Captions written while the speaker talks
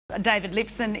David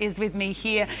Lipson is with me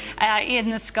here in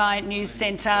the Sky News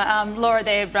Centre. Laura,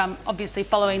 they're obviously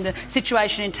following the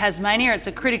situation in Tasmania. It's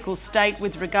a critical state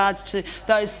with regards to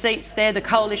those seats there, the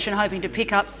coalition hoping to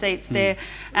pick up seats there,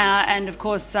 and of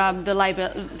course the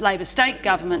Labor state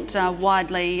government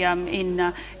widely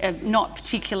not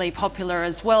particularly popular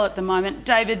as well at the moment.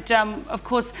 David, of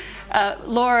course,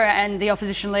 Laura and the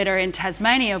opposition leader in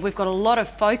Tasmania, we've got a lot of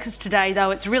focus today,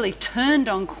 though it's really turned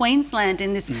on Queensland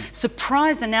in this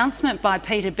surprise announcement by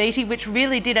Peter Beattie, which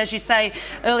really did, as you say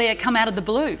earlier, come out of the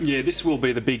blue. Yeah, this will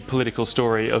be the big political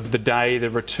story of the day, the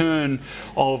return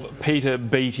of Peter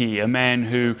Beattie, a man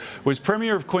who was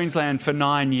Premier of Queensland for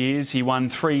 9 years. He won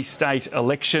 3 state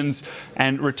elections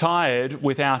and retired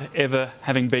without ever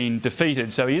having been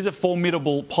defeated. So he is a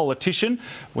formidable politician,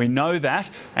 we know that,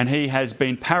 and he has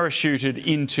been parachuted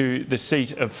into the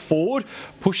seat of Ford,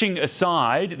 pushing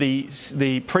aside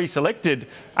the pre-selected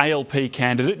ALP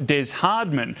candidate, Des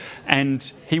Hardman,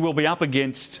 and he will be up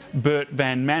against Bert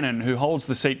Van Manen, who holds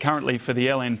the seat currently for the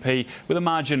LNP with a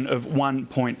margin of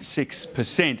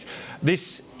 1.6%.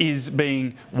 This is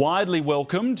being widely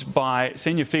welcomed by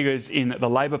senior figures in the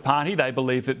Labor Party. They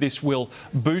believe that this will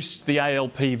boost the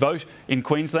ALP vote in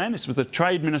Queensland. This was the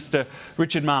Trade Minister,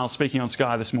 Richard Marles, speaking on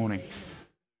Sky this morning.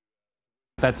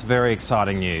 That's very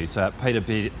exciting news. Peter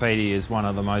Beattie is one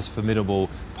of the most formidable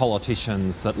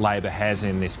politicians that Labor has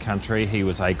in this country. He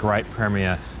was a great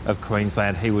Premier of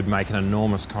Queensland. He would make an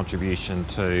enormous contribution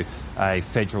to a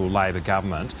federal Labor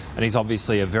government, and he's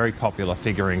obviously a very popular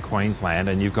figure in Queensland,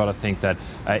 and you've got to think that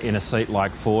in a seat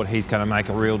like Ford he's going to make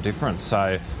a real difference.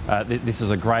 So this is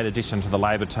a great addition to the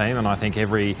Labor team, and I think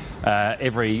every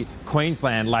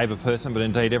Queensland Labor person, but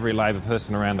indeed every Labor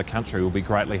person around the country, will be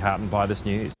greatly heartened by this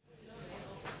news.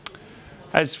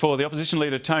 As for the opposition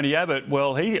leader Tony Abbott,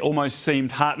 well, he almost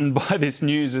seemed heartened by this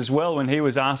news as well when he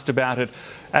was asked about it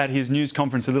at his news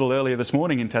conference a little earlier this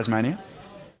morning in Tasmania.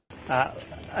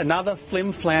 Another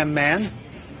flim-flam man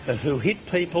who hit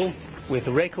people with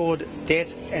record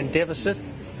debt and deficit,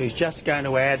 who's just going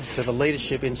to add to the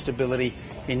leadership instability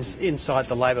inside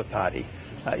the Labor Party.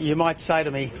 You might say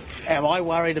to me, am I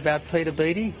worried about Peter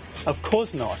Beattie? Of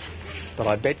course not, but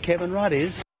I bet Kevin Rudd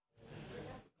is.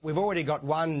 We've already got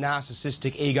one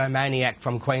narcissistic egomaniac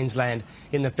from Queensland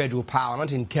in the federal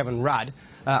parliament, in Kevin Rudd.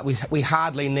 We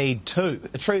hardly need two.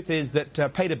 The truth is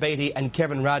that Peter Beattie and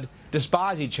Kevin Rudd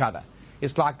despise each other.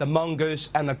 It's like the mongoose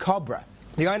and the cobra.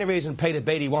 The only reason Peter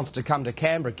Beattie wants to come to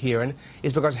Canberra, Kieran,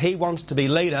 is because he wants to be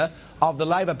leader of the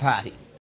Labor Party.